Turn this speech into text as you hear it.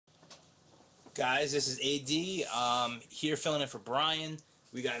guys? This is AD. Here filling in for Brian.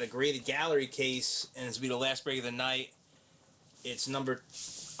 We got a graded gallery case, and it's be the last break of the night. It's number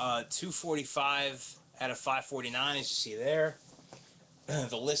 245 out of 549, as you see there.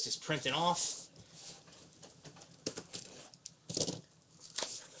 The list is printing off.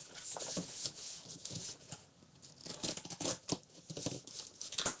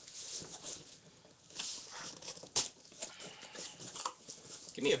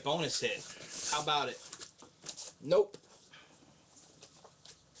 Give me a bonus hit. How about it? Nope.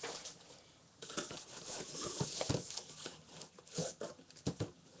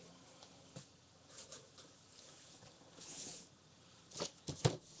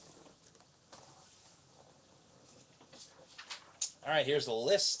 Alright, here's the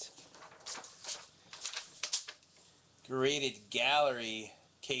list. Graded gallery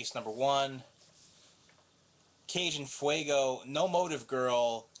case number 1. Cajun Fuego, No Motive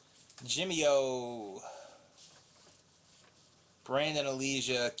Girl, Jimmy O, Brandon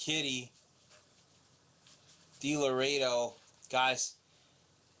Elijah, Kitty, D. Laredo. Guys,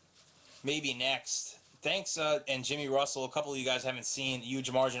 maybe next. Thanks, and Jimmy Russell. A couple of you guys haven't seen.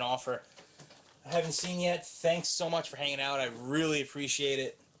 Huge margin offer. I haven't seen yet. Thanks so much for hanging out. I really appreciate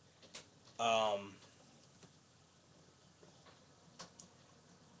it.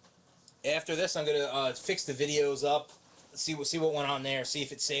 After this, I'm gonna fix the videos up, see what went on there, see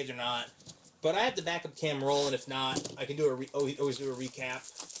if it's saved or not. But I have the backup cam rolling. If not, I can do always do a recap.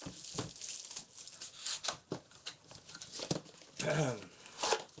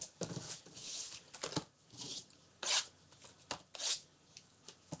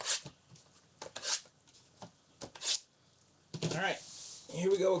 All right, here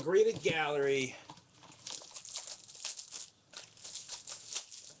we go. A graded gallery.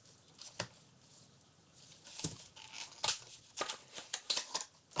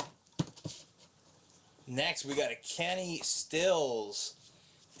 Next, we got a Kenny Stills.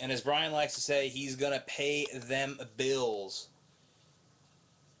 And as Brian likes to say, he's going to pay them bills.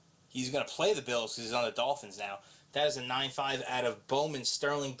 He's going to play the Bills because he's on the Dolphins now. That is a 9.5 out of Bowman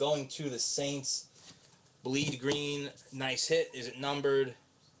Sterling going to the Saints. Bleed green. Nice hit. Is it numbered?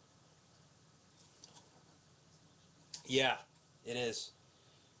 Yeah, it is.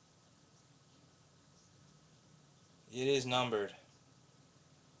 It is numbered.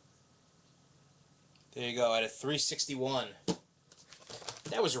 There you go, at a 361.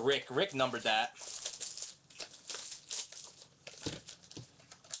 That was Rick. Rick numbered that.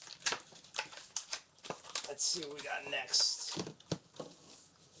 Let's see what we got next.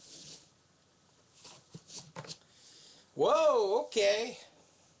 Whoa, okay.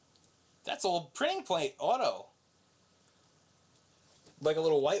 That's old printing plate auto. Like a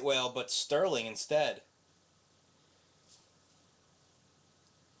little white whale, but sterling instead.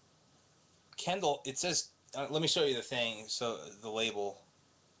 Kendall, it says, let me show you the thing, so the label.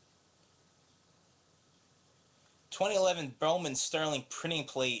 2011 Bowman Sterling printing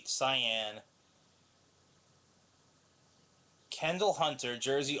plate, cyan. Kendall Hunter,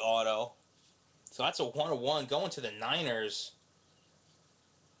 jersey auto. So that's a 1-of-1 going to the Niners.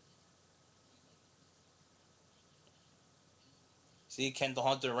 See, Kendall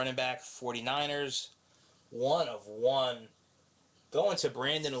Hunter, running back, 49ers. 1-of-1 going to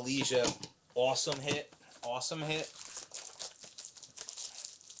Brandon Elijah. Awesome hit. Awesome hit.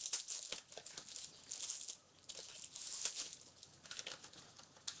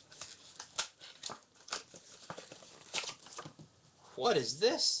 What is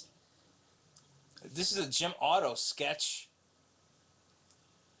this? This is a Jim Otto sketch.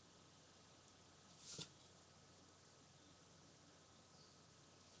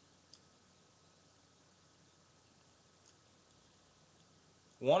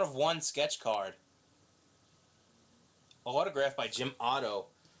 One-of-1 sketch card. Autographed by Jim Otto.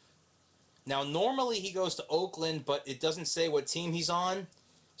 Now, normally he goes to Oakland, but it doesn't say what team he's on.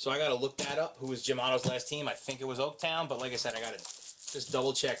 So I got to look that up. Who was Jim Otto's last team? I think it was Oaktown, but like I said, I got to just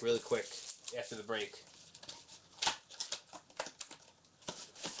double check really quick after the break.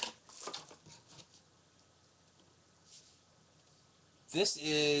 This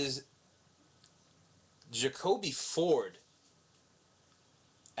is Jacoby Ford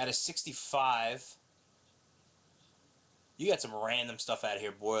at a 65. You got some random stuff out of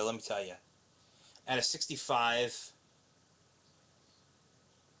here, boy, let me tell you. At a 65,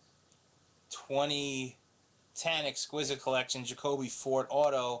 2010 Exquisite Collection, Jacoby Ford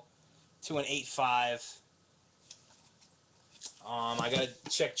Auto to an 8.5. I got to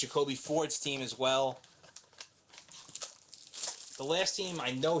check Jacoby Ford's team as well. The last team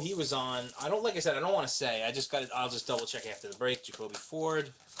I know he was on, like I said, I don't want to say. I'll just double check after the break. Jacoby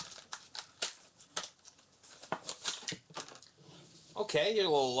Ford. Okay, you're a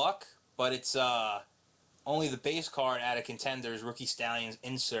little luck, but it's only the base card out of Contenders, Rookie Stallions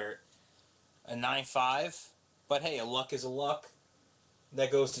insert, a 9.5. But hey, a luck is a luck.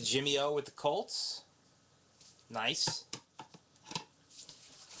 That goes to Jimmy O with the Colts. Nice.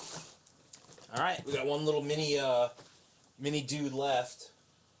 All right, we got one little mini dude left.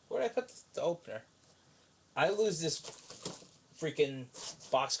 Where did I put the opener? I lose this freaking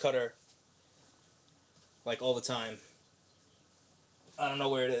box cutter like all the time. I don't know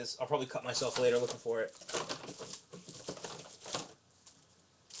where it is. I'll probably cut myself later looking for it.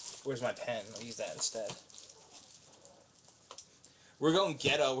 Where's my pen? I'll use that instead. We're going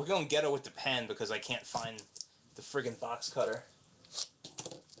ghetto. We're going ghetto with the pen because I can't find the friggin' box cutter.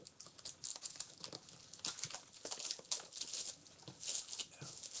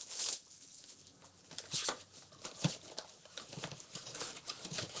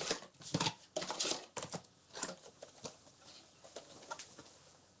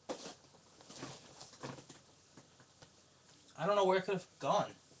 I don't know where it could have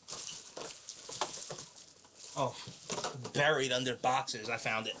gone. Oh, buried under boxes. I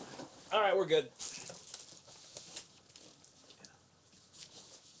found it. All right, we're good.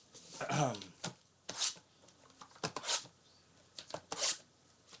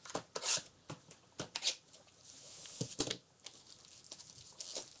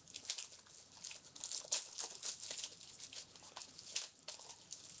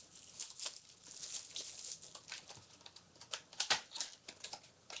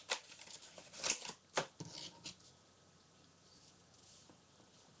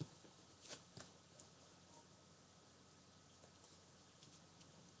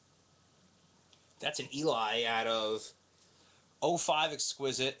 That's an Eli out of 05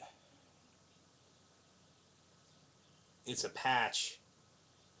 Exquisite. It's a patch.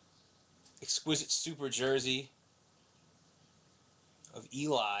 Exquisite Super Jersey of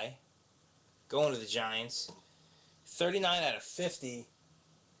Eli. Going to the Giants. 39 out of 50.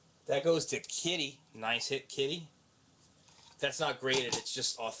 That goes to Kitty. Nice hit, Kitty. That's not graded. It's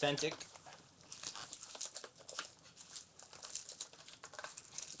just authentic.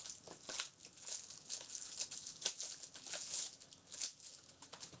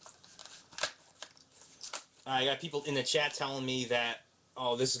 I got people in the chat telling me that,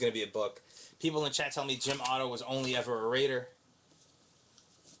 oh, this is going to be a book. People in the chat telling me Jim Otto was only ever a Raider.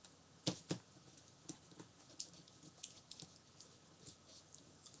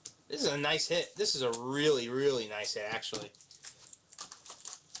 This is a nice hit. This is a really, really nice hit, actually.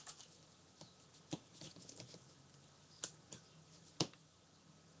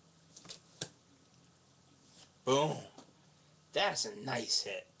 Boom. That's a nice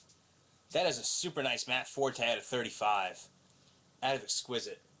hit. That is a super nice Matt Forte out of 35. Out of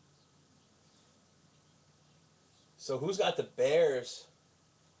Exquisite. So who's got the Bears?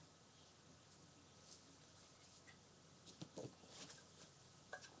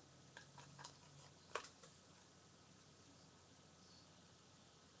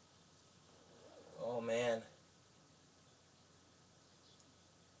 Oh, man.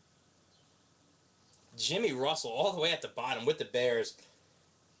 Jimmy Russell all the way at the bottom with the Bears.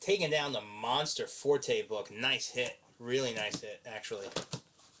 Taking down the Monster Forte book. Nice hit. Really nice hit, actually.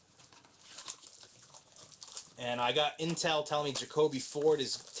 And I got intel telling me Jacoby Ford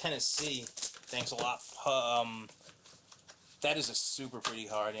is Tennessee. Thanks a lot. That is a super pretty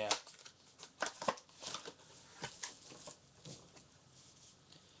card, yeah.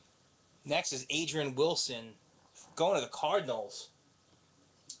 Next is Adrian Wilson going to the Cardinals.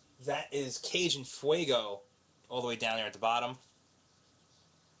 That is Cajun Fuego all the way down there at the bottom.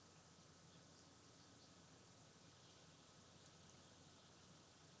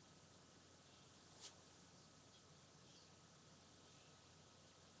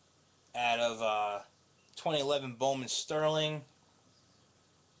 Out of 2011 Bowman Sterling.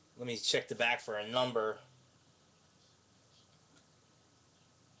 Let me check the back for a number.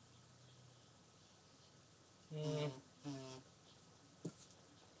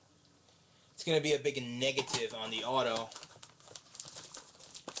 It's going to be a big negative on the auto.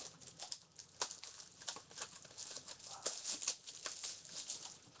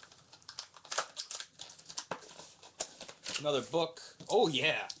 Another book. Oh,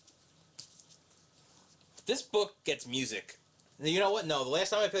 yeah. This book gets music. You know what? No, the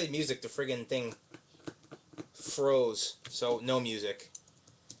last time I played music, the friggin' thing froze. So, no music.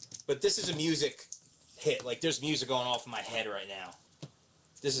 But this is a music hit. Like, there's music going off in my head right now.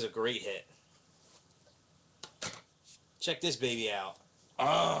 This is a great hit. Check this baby out.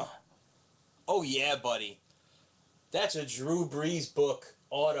 Oh, yeah, buddy. That's a Drew Brees book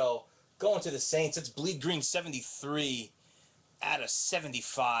auto. Going to the Saints. It's Bleed Green 73. out of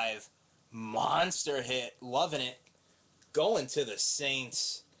 75. Monster hit. Loving it. Going to the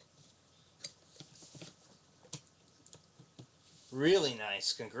Saints. Really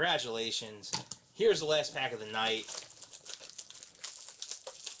nice. Congratulations. Here's the last pack of the night.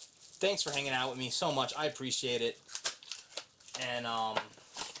 Thanks for hanging out with me so much. I appreciate it. And,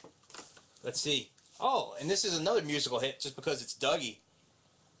 let's see. Oh, and this is another musical hit just because it's Dougie.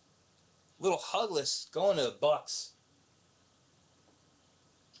 Little Hugless going to the Bucks.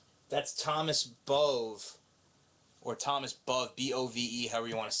 That's Thomas Bove. Or Thomas Bove, B-O-V-E, however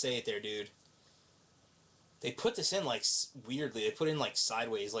you want to say it there, dude. They put this in, like, weirdly. They put it in, like,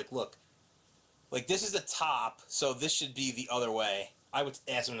 sideways. Like, look. Like, this is the top, so this should be the other way. I would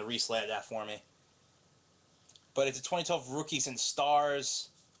ask them to reslab that for me. But it's a 2012 Rookies and Stars.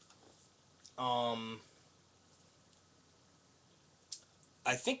 I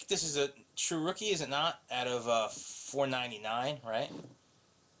think this is a true rookie, is it not? Out of $4.99, right?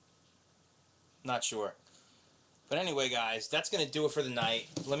 Not sure. But anyway, guys, that's going to do it for the night.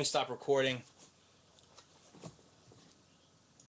 Let me stop recording.